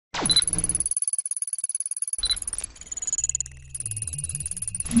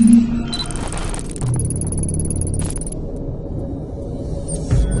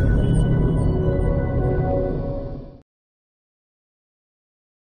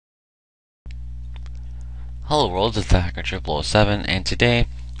Hello world, it's the Hacker 007, and today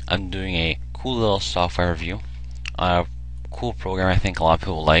I'm doing a cool little software review on a cool program I think a lot of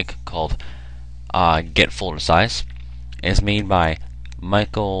people like called GetFolderSize. It's made by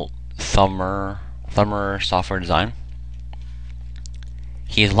Michael Thummer Software Design.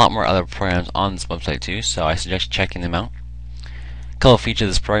 He has a lot more other programs on this website too, so I suggest checking them out. A couple of features of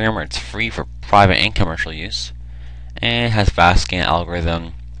this program are it's free for private and commercial use, and it has fast scan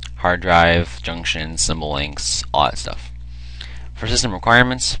algorithm, hard drive, junctions, symbol links, all that stuff. For system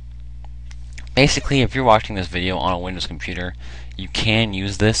requirements, basically if you're watching this video on a Windows computer, you can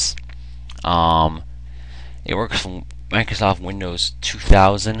use this. It works from Microsoft Windows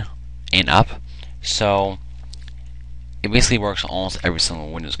 2000 and up, so it basically works on almost every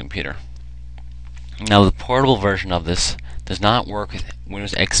single Windows computer. Now the portable version of this does not work with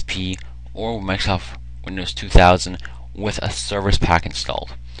Windows XP or Microsoft Windows 2000 with a service pack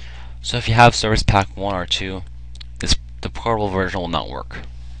installed. So if you have Service Pack 1 or 2, the portable version will not work.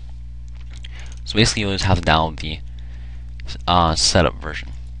 So basically you'll just have to download the setup version.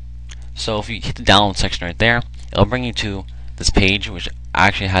 So if you hit the download section right there, it'll bring you to this page which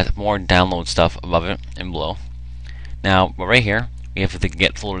actually has more download stuff above it and below. Now right here we have the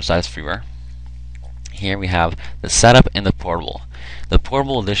GetFolderSize freeware. Here we have the setup and the portable. The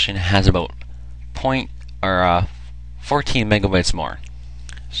portable edition has about 14 megabytes more.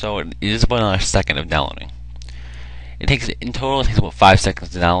 So it is about another second of downloading. In total it takes about 5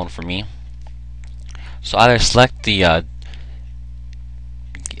 seconds to download for me. So either select the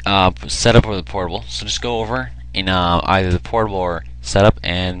setup or the portable. So just go over in either the portable or setup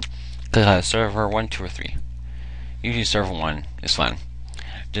and click on server 1, 2, or 3. Usually server 1 is fine.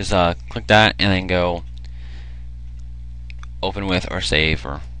 Just click that and then go open with or save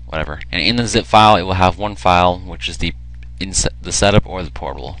or whatever. And in the zip file it will have one file which is the setup or the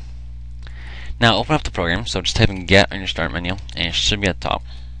portable. Now open up the program, so just type in get on your start menu and it should be at the top.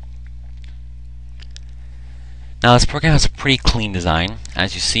 Now this program has a pretty clean design.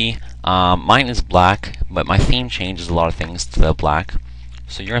 As you see, mine is black, but my theme changes a lot of things to the black,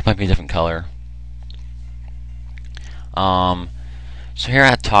 so yours might be a different color. So here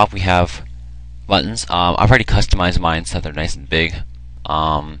at the top we have buttons. I've already customized mine so they're nice and big.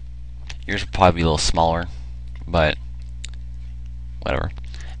 Yours will probably be a little smaller, but whatever.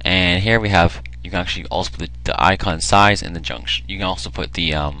 And here we have, you can actually also put the icon size and the junction. You can also put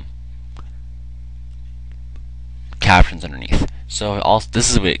the captions underneath. So also this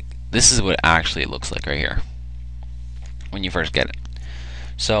is what actually it looks like right here when you first get it.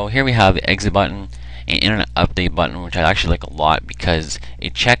 So here we have the exit button and internet update button, which I actually like a lot because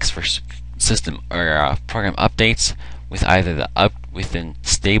it checks for system or program updates with either the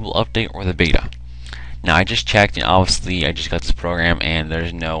stable update or the beta. Now I just checked and obviously I just got this program and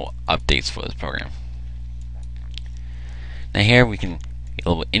there's no updates for this program. Now here we can get a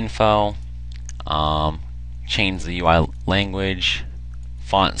little info, change the UI language,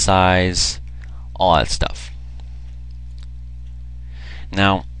 font size, all that stuff.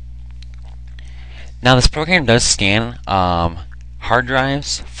 Now this program does scan hard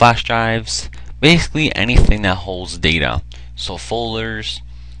drives, flash drives, basically anything that holds data. So folders,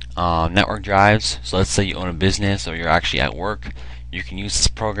 network drives. So let's say you own a business or you're actually at work, you can use this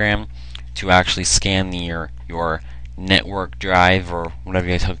program to actually scan your network drive or whatever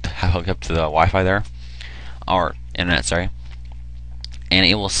you guys have hooked up to the Wi-Fi there, or internet, sorry, and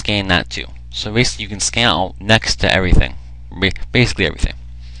it will scan that too. So basically you can scan out next to everything, basically everything.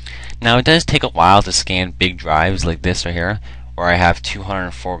 Now it does take a while to scan big drives like this right here, where I have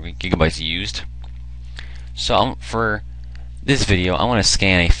 204 gigabytes used. So for this video I want to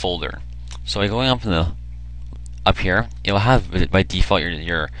scan a folder. So by going up here, it will have by default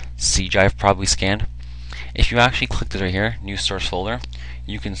your C drive probably scanned. If you actually click this right here, new source folder,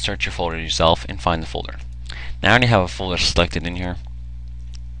 you can search your folder yourself and find the folder. Now I already have a folder selected in here.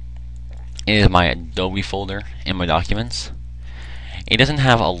 It is my Adobe folder in my documents. It doesn't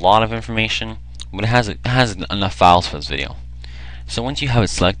have a lot of information, but it has enough files for this video. So once you have it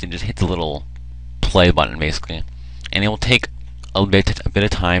selected, just hit the little play button basically, and it will take a bit of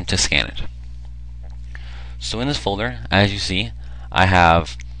time to scan it. So in this folder, as you see, I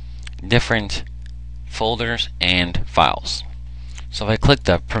have different folders and files. So if I click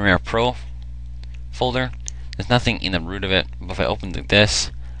the Premiere Pro folder, there's nothing in the root of it, but if I open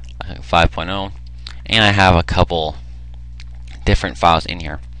this 5.0, and I have a couple different files in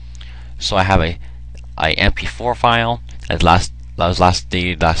here. So I have a MP4 file that was last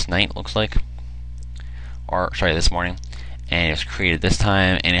dated last night, looks like, or sorry, this morning, and it was created this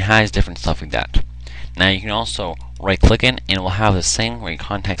time, and it has different stuff like that. Now you can also right click it and it will have the same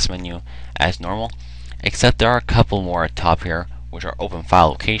context menu as normal, except there are a couple more at top here, which are open file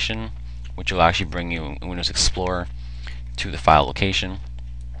location, which will actually bring you in Windows Explorer to the file location,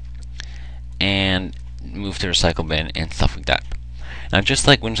 and move to recycle bin and stuff like that. Now, just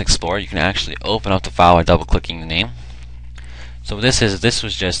like Windows Explorer, you can actually open up the file by double-clicking the name. So this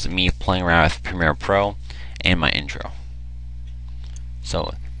was just me playing around with Premiere Pro and my intro.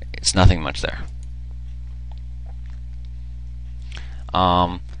 So it's nothing much there.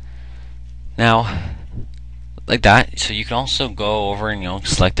 Now, like that, so you can also go over and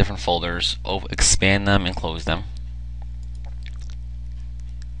select different folders, expand them and close them.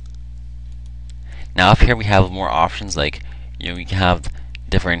 Now up here we have more options, like we can have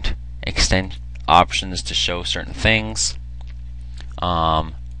different extent options to show certain things. We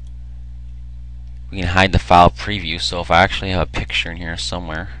can hide the file preview, so if I actually have a picture in here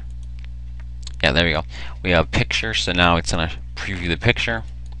somewhere, yeah, there we go. We have a picture, so now it's going to preview the picture.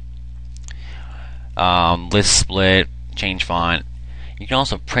 List split, change font. You can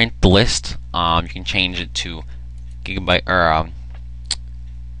also print the list. You can change it to gigabyte or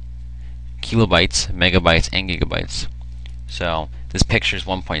kilobytes, megabytes, and gigabytes. So this picture is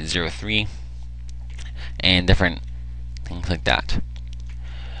 1.03 and different things like that.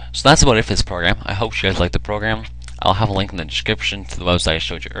 So that's about it for this program. I hope you guys like the program. I'll have a link in the description to the website I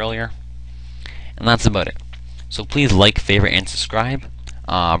showed you earlier. And that's about it. So please like, favorite, and subscribe.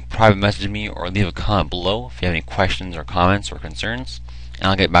 Private message me or leave a comment below if you have any questions or comments or concerns, and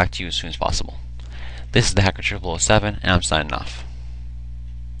I'll get back to you as soon as possible. This is the Hacker 007, and I'm signing off.